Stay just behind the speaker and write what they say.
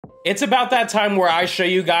It's about that time where I show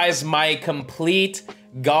you guys my complete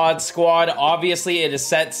God squad. Obviously, it is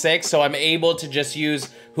set 6, so I'm able to just use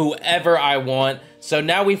whoever I want. So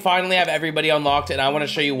now we finally have everybody unlocked, and I want to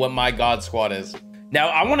show you what my God squad is. Now,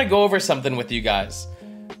 I want to go over something with you guys.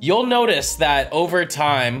 You'll notice that over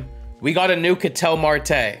time, we got a new Ketel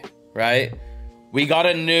Marte, right? We got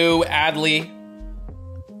a new Adley.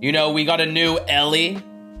 You know, we got a new Ellie.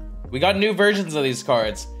 We got new versions of these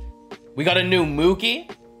cards. We got a new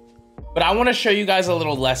Mookie. But I want to show you guys a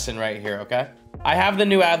little lesson right here, okay? I have the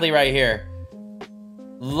new Adley right here.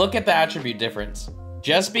 Look at the attribute difference.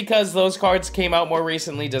 Just because those cards came out more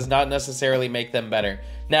recently does not necessarily make them better.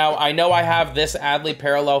 Now, I know I have this Adley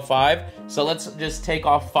Parallel 5, so let's just take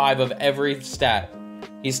off 5 of every stat.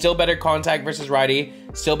 He's still better contact versus righty,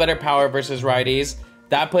 still better power versus righties.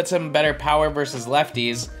 That puts him better power versus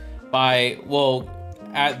lefties by, well,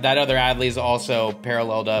 that other Adley's also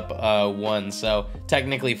paralleled up 1, so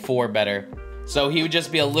technically 4 better. So he would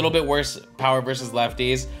just be a little bit worse power versus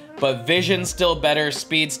lefties, but vision still better,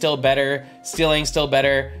 speed still better, stealing still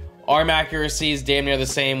better, arm accuracy is damn near the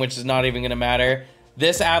same, which is not even gonna matter.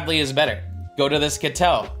 This Adley is better. Go to this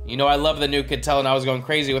Ketel. You know I love the new Ketel, and I was going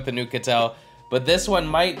crazy with the new Ketel, but this one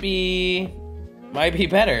might be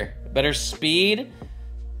better. Better speed.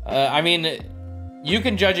 I mean, you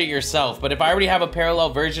can judge it yourself, but if I already have a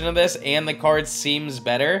parallel version of this and the card seems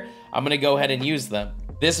better, I'm gonna go ahead and use them.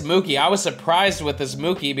 This Mookie, I was surprised with this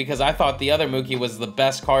Mookie because I thought the other Mookie was the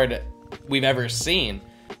best card we've ever seen.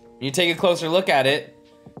 You take a closer look at it,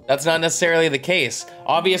 that's not necessarily the case.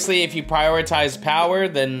 Obviously, if you prioritize power,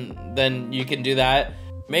 then you can do that.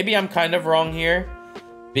 Maybe I'm kind of wrong here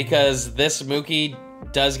because this Mookie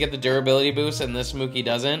does get the durability boost and this Mookie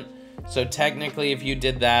doesn't. So technically, if you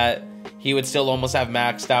did that, he would still almost have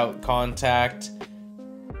maxed out contact,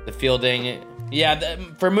 the fielding. Yeah,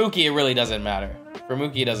 for Mookie, it really doesn't matter. For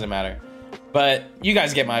Mookie, it doesn't matter. But you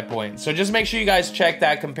guys get my point. So just make sure you guys check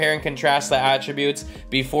that, compare and contrast the attributes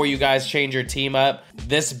before you guys change your team up.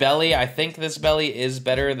 This Belly, I think this Belly is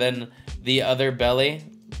better than the other Belly.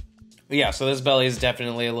 Yeah, so this Belly is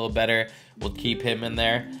definitely a little better. We'll keep him in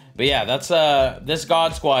there. But yeah, that's this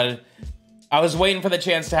God squad. I was waiting for the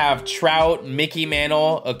chance to have Trout, Mickey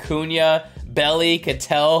Mantle, Acuna, Belly,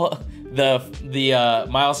 Ketel, the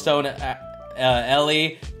Milestone,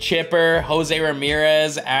 Ellie, Chipper, Jose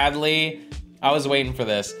Ramirez, Adley. I was waiting for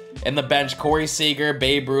this. In the bench, Corey Seager,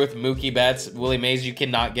 Babe Ruth, Mookie Betts, Willie Mays. You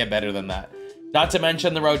cannot get better than that. Not to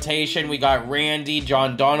mention the rotation. We got Randy,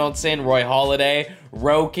 John Donaldson, Roy Halladay,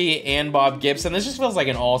 Roki, and Bob Gibson. This just feels like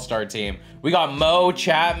an all-star team. We got Mo,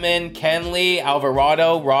 Chapman, Kenley,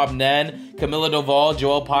 Alvarado, Rob Nen, Camilo Doval,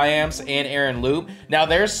 Joel Payamps, and Aaron Loop. Now,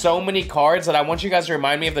 there's so many cards that I want you guys to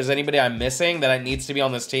remind me if there's anybody I'm missing that needs to be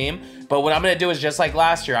on this team. But what I'm going to do is just like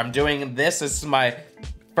last year. I'm doing this. This is my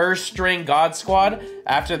first string God squad.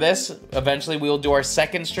 After this, eventually we will do our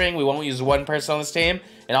second string. We won't use one person on this team.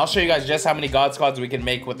 And I'll show you guys just how many God squads we can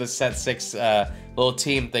make with this set 6 little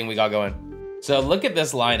team thing we got going. So look at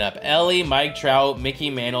this lineup. Ellie, Mike Trout, Mickey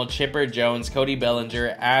Mantle, Chipper Jones, Cody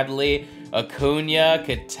Bellinger, Adley, Acuna,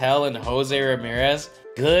 Ketel, and Jose Ramirez.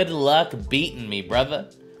 Good luck beating me, brother.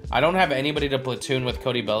 I don't have anybody to platoon with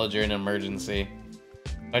Cody Bellinger in an emergency.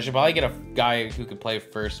 I should probably get a guy who could play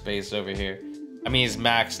first base over here. I mean, he's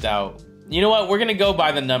maxed out. You know what? We're going to go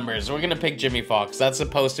by the numbers. We're going to pick Jimmy Fox. That's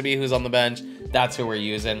supposed to be who's on the bench. That's who we're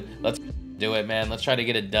using. Let's do it, man. Let's try to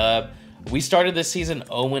get a dub. We started this season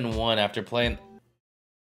 0-1 after playing.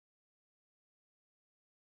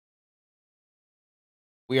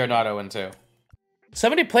 We are not 0-2.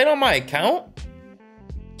 Somebody played on my account?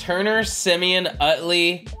 Turner, Simeon,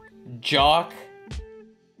 Utley, Jock.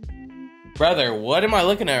 Brother, what am I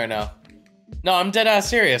looking at right now? No, I'm dead ass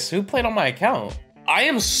serious. Who played on my account? I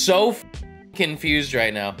am so confused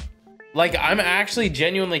right now. Like, I'm actually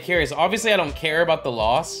genuinely curious. Obviously, I don't care about the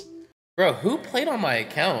loss. Bro, who played on my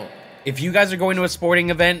account? If you guys are going to a sporting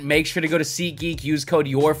event, make sure to go to SeatGeek. Use code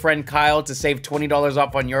YourFriendKyle to save $20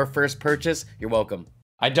 off on your first purchase. You're welcome.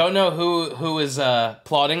 I don't know who is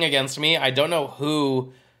plotting against me. I don't know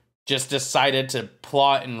who just decided to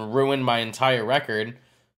plot and ruin my entire record.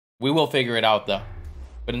 We will figure it out, though.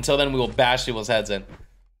 But until then, we will bash people's heads in.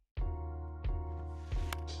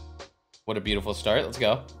 What a beautiful start. Let's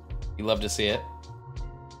go. You love to see it.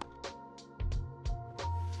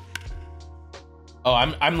 Oh,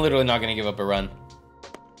 I'm literally not going to give up a run.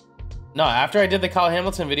 No, after I did the Kyle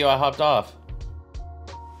Hamilton video, I hopped off.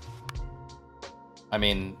 I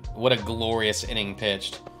mean, what a glorious inning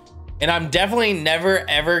pitched. And I'm definitely never,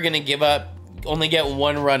 ever going to give up, only get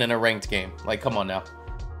one run in a ranked game. Like, come on now.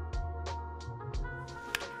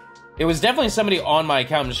 It was definitely somebody on my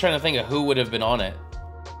account. I'm just trying to think of who would have been on it.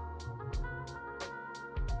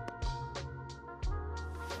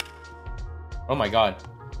 Oh my God.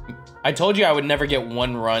 I told you I would never get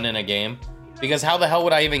one run in a game. Because how the hell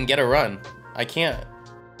would I even get a run? I can't.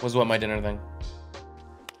 Was what my dinner thing.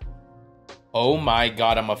 Oh my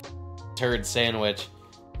God, I'm a turd sandwich.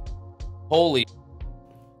 Holy.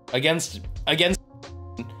 Against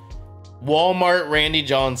Walmart Randy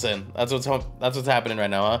Johnson. That's what's happening right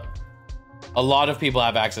now, huh? A lot of people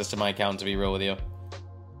have access to my account, to be real with you.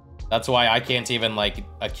 That's why I can't even, like,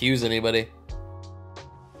 accuse anybody.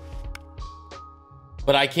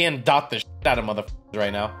 But I can dot the shit out of motherfuckers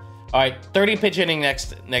right now. All right, 30 pitch inning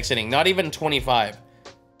next inning. Not even 25.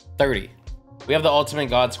 30. We have the ultimate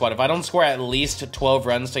God squad. If I don't score at least 12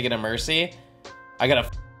 runs to get a mercy, I gotta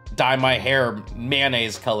dye my hair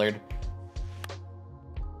mayonnaise colored.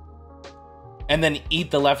 And then eat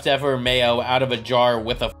the leftover mayo out of a jar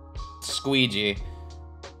with a squeegee.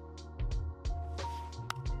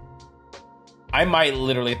 I might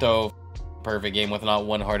literally throw a perfect game with not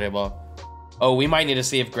one hard hit ball. Oh, we might need to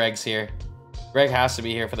see if Greg's here. Greg has to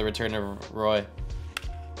be here for the return of Roy.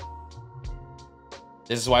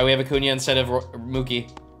 This is why we have Acuna instead of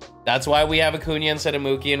Mookie. That's why we have Acuna instead of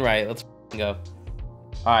Mookie and Wright. Let's go.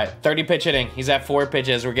 All right, 30 pitch inning. He's at 4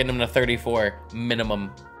 pitches. We're getting him to 34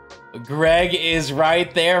 minimum. Greg is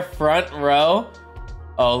right there, front row.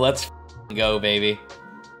 Oh, let's go, baby.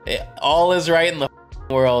 All is right in the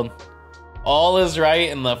world. All is right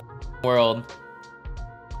in the world.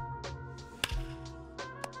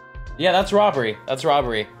 Yeah, that's robbery. That's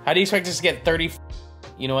robbery. How do you expect us to get 30?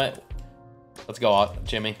 You know what? Let's go,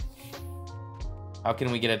 Jimmy. How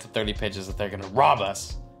can we get it to 30 pitches if they're gonna rob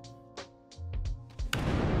us?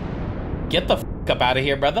 Get the fuck up out of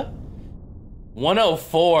here, brother.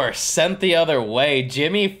 104 sent the other way.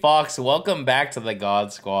 Jimmy Fox, welcome back to the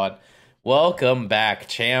God Squad. Welcome back,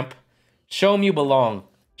 champ. Show him you belong.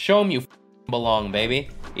 Show him you belong, baby.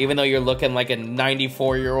 Even though you're looking like a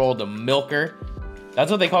 94-year-old milker. That's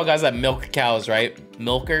what they call guys that milk cows, right?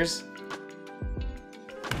 Milkers.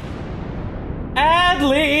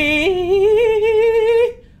 Adley!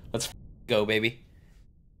 Let's go, baby.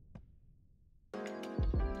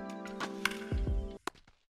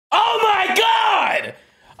 Oh my God!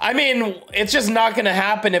 I mean, it's just not gonna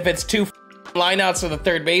happen if it's 2 lineouts to the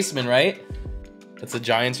third baseman, right? It's the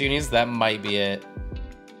Giants unis. That might be it.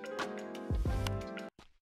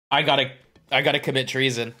 I gotta commit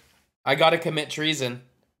treason. I gotta commit treason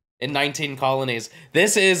in 19 colonies.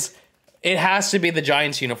 It has to be the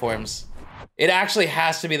Giants uniforms. It actually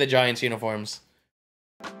has to be the Giants uniforms.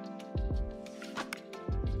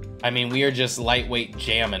 I mean, we are just lightweight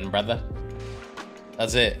jamming, brother.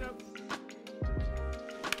 That's it.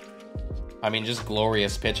 I mean, just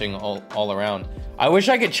glorious pitching all around. I wish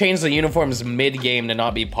I could change the uniforms mid-game to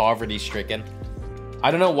not be poverty-stricken. I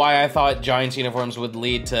don't know why I thought Giants uniforms would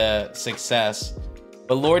lead to success.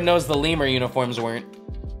 But Lord knows the Lemur uniforms weren't.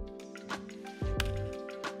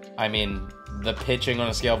 I mean, the pitching on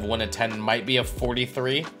a scale of 1 to 10 might be a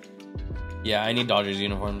 43. Yeah, I need Dodgers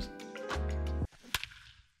uniforms.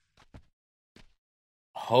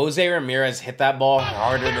 Jose Ramirez hit that ball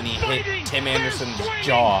harder than he hit Tim Anderson's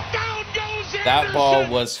jaw. That ball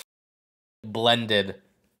was blended.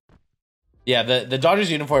 Yeah, the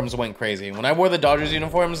Dodgers uniforms went crazy. When I wore the Dodgers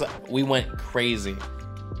uniforms, we went crazy.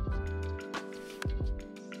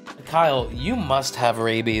 Kyle, you must have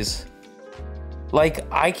rabies. Like,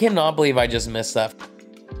 I cannot believe I just missed that.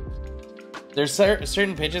 There's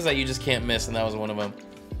certain pitches that you just can't miss, and that was one of them.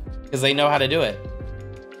 Because they know how to do it.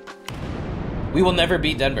 We will never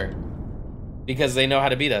beat Denver. Because they know how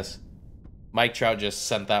to beat us. Mike Trout just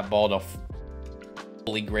sent that ball to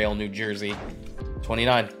Holy Grail, New Jersey.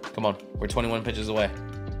 29. Come on. We're 21 pitches away.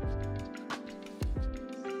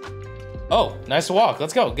 Oh, nice walk.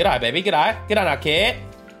 Let's go. Good eye, baby. Good eye. Good eye now, kid.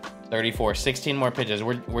 34. 16 more pitches.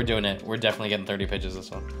 We're doing it. We're definitely getting 30 pitches this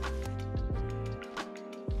one.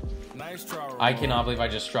 Nice try, I cannot believe I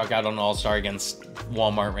just struck out on All-Star against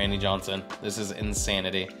Walmart Randy Johnson. This is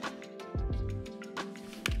insanity.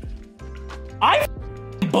 I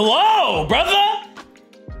blow, brother!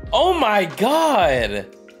 Oh my God.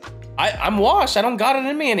 I'm washed. I don't got it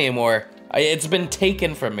in me anymore. It's been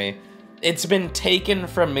taken from me. It's been taken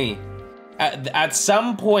from me. At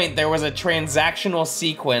some point, there was a transactional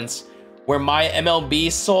sequence where my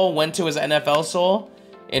MLB soul went to his NFL soul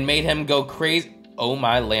and made him go crazy. Oh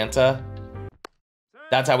my Lanta.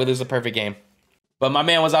 That's how we lose a perfect game. But my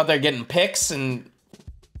man was out there getting picks and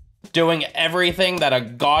doing everything that a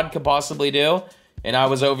god could possibly do. And I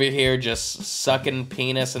was over here just sucking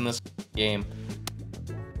penis in this game.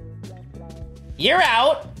 You're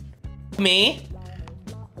out. Me.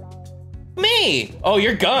 Me. Oh,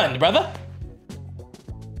 you're gunned, brother.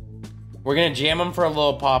 We're gonna jam him for a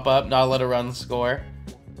little pop-up, not let a run score.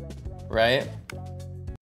 Right?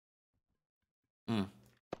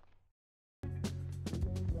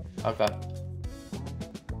 Okay.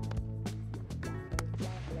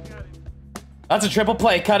 That's a triple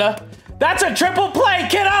play, kiddo. That's a triple play,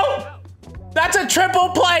 kiddo! That's a triple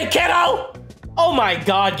play, kiddo! Oh my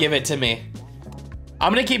God, give it to me.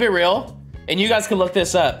 I'm gonna keep it real, and you guys can look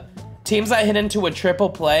this up. Teams that hit into a triple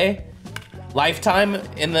play lifetime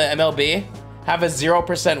in the MLB have a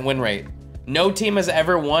 0% win rate. No team has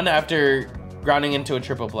ever won after grounding into a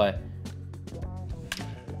triple play.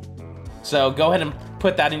 So go ahead and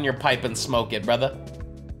put that in your pipe and smoke it, brother.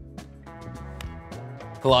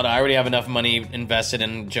 Colada, I already have enough money invested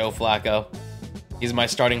in Joe Flacco. He's my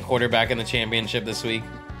starting quarterback in the championship this week.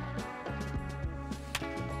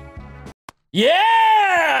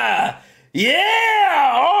 Yeah!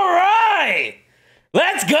 Yeah! All right!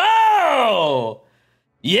 Let's go!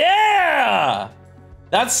 Yeah!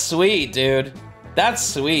 That's sweet, dude. That's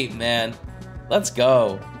sweet, man. Let's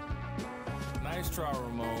go. Nice try,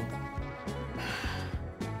 Ramon.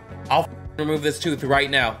 I'll remove this tooth right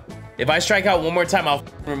now. If I strike out one more time, I'll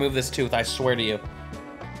remove this tooth. I swear to you.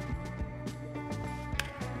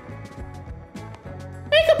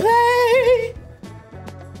 Make a play!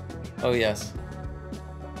 Oh, yes.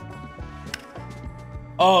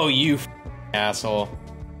 Oh, you asshole.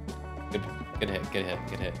 Good hit, good hit,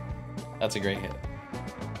 good hit. That's a great hit.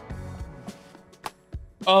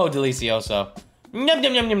 Oh, Delicioso. Yum,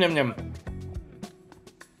 yum, yum, yum, yum, yum.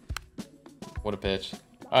 What a pitch.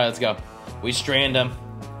 All right, let's go. We strand him.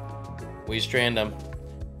 We strand him.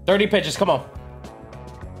 30 pitches, come on.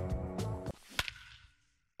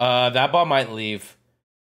 That ball might leave.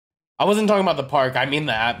 I wasn't talking about the park, I mean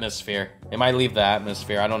the atmosphere. It might leave the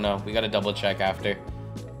atmosphere, I don't know. We gotta double check after.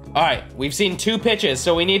 All right, we've seen 2 pitches,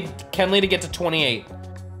 so we need Kenley to get to 28.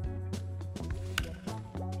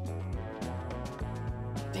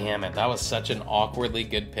 Damn it, that was such an awkwardly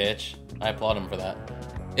good pitch. I applaud him for that.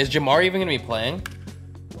 Is Jamar even gonna be playing?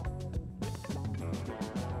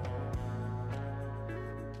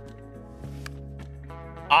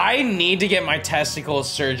 I need to get my testicles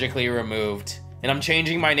surgically removed, and I'm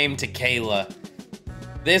changing my name to Kayla.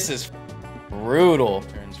 This is brutal.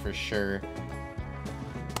 Turns for sure.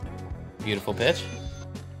 Beautiful pitch.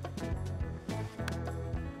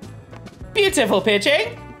 Beautiful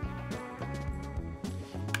pitching.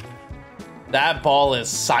 That ball is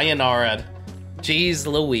sayonara. Jeez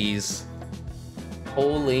Louise.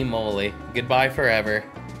 Holy moly. Goodbye forever.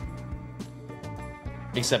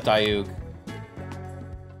 Except Ayuk.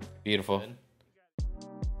 Beautiful.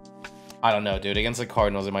 I don't know, dude. Against the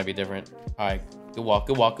Cardinals, it might be different. All right. Good walk,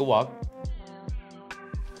 good walk, good walk.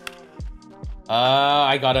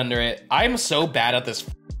 I got under it. I'm so bad at this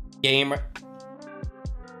game.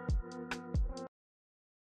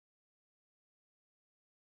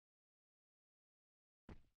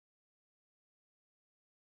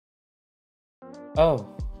 Oh.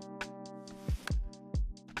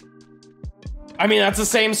 I mean, that's the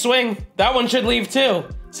same swing. That one should leave too.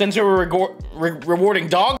 Since we were rewarding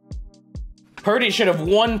dog. Purdy should have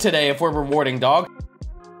won today if we're rewarding dog.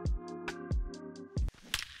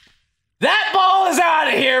 That ball is out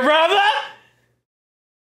of here, brother!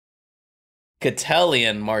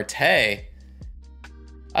 Catellian Marte.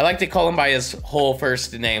 I like to call him by his whole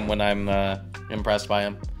first name when I'm impressed by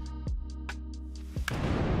him.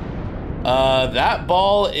 That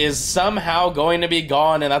ball is somehow going to be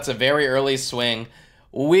gone, and that's a very early swing.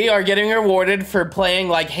 We are getting rewarded for playing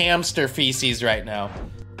like hamster feces right now.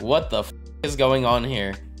 What the f is going on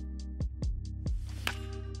here?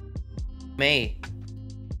 Me.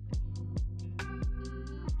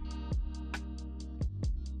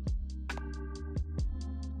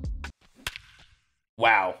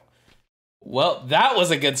 Wow. Well, that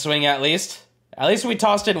was a good swing at least. At least we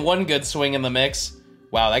tossed in one good swing in the mix.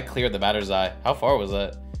 Wow, that cleared the batter's eye. How far was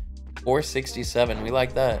that? 467, we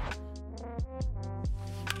like that.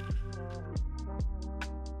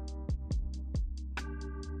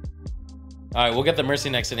 All right, we'll get the mercy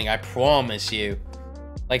next inning, I promise you.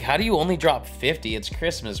 Like, how do you only drop 50? It's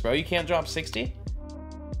Christmas, bro. You can't drop 60?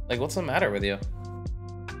 Like, what's the matter with you?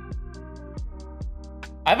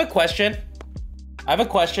 I have a question. I have a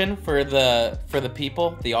question for the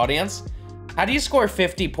people, the audience. How do you score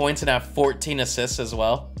 50 points and have 14 assists as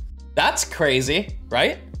well? That's crazy,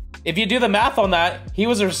 right? If you do the math on that, he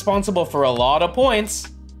was responsible for a lot of points.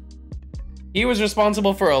 He was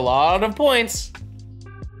responsible for a lot of points.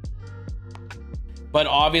 But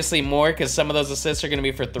obviously more, because some of those assists are going to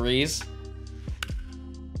be for threes.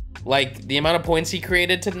 Like, the amount of points he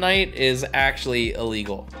created tonight is actually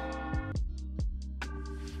illegal.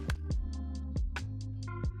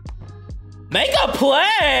 Make a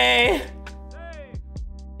play!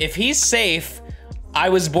 If he's safe, I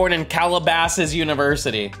was born in Calabasas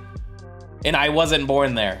University. And I wasn't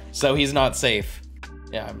born there, so he's not safe.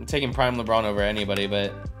 Yeah, I'm taking Prime LeBron over anybody,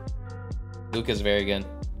 but Luka's very good.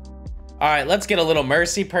 All right, let's get a little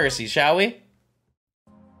Mercy Percy, shall we?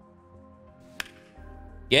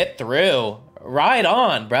 Get through. Right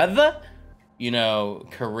on, brother. You know,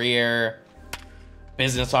 career,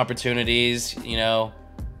 business opportunities, you know,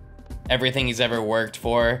 everything he's ever worked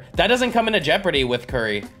for. That doesn't come into jeopardy with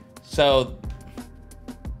Curry. So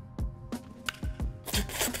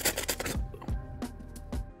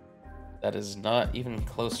that is not even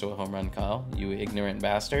close to a home run, Kyle, you ignorant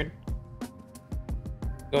bastard.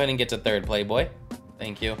 Go ahead and get to third, Playboy.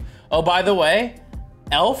 Thank you. Oh, by the way,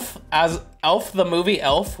 Elf, the movie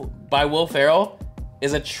Elf by Will Ferrell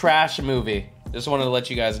is a trash movie. Just wanted to let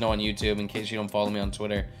you guys know on YouTube in case you don't follow me on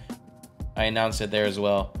Twitter. I announced it there as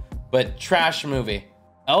well. But trash movie.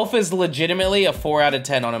 Elf is legitimately a 4 out of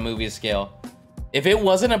 10 on a movie scale. If it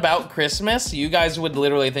wasn't about Christmas, you guys would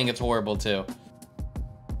literally think it's horrible too.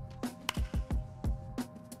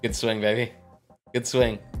 Good swing, baby. Good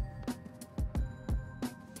swing.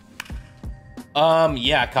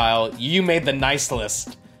 Yeah, Kyle, you made the nice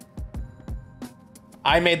list.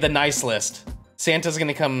 I made the nice list. Santa's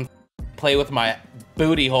gonna come play with my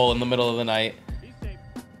booty hole in the middle of the night.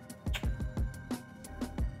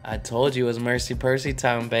 I told you it was Mercy Percy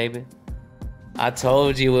time, baby. I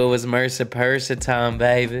told you it was Mercy Percy time,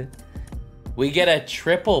 baby. We get a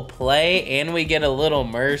triple play and we get a little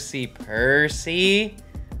Mercy Percy.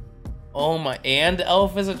 Oh my, and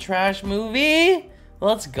Elf is a trash movie?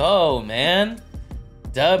 Let's go, man.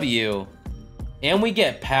 W. And we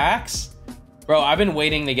get packs. Bro, I've been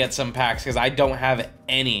waiting to get some packs because I don't have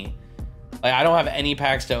any. Like, I don't have any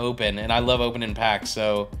packs to open, and I love opening packs,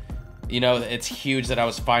 so, you know, it's huge that I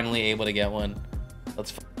was finally able to get one.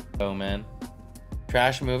 Let's go, man.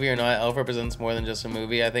 Trash movie or not, Elf represents more than just a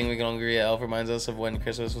movie. I think we can all agree Elf reminds us of when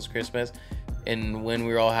Christmas was Christmas and when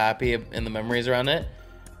we were all happy and the memories around it.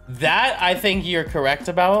 That, I think you're correct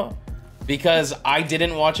about, because I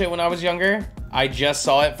didn't watch it when I was younger. I just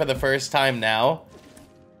saw it for the first time now,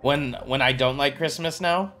 when I don't like Christmas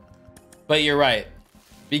now. But you're right,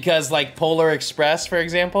 because like Polar Express, for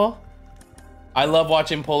example, I love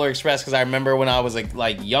watching Polar Express because I remember when I was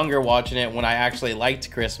like younger watching it, when I actually liked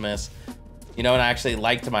Christmas, you know, and I actually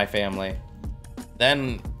liked my family.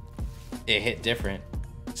 Then it hit different.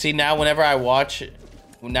 See, now whenever I watch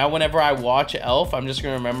Elf, I'm just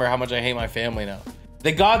gonna remember how much I hate my family now.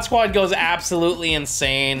 The God Squad goes absolutely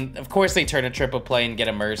insane. Of course they turn a triple play and get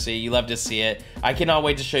a Mercy. You love to see it. I cannot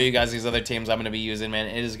wait to show you guys these other teams I'm gonna be using, man.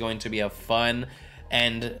 It is going to be a fun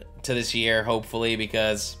end to this year, hopefully,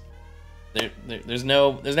 because there's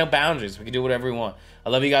no boundaries. We can do whatever we want. I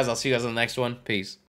love you guys. I'll see you guys on the next one. Peace.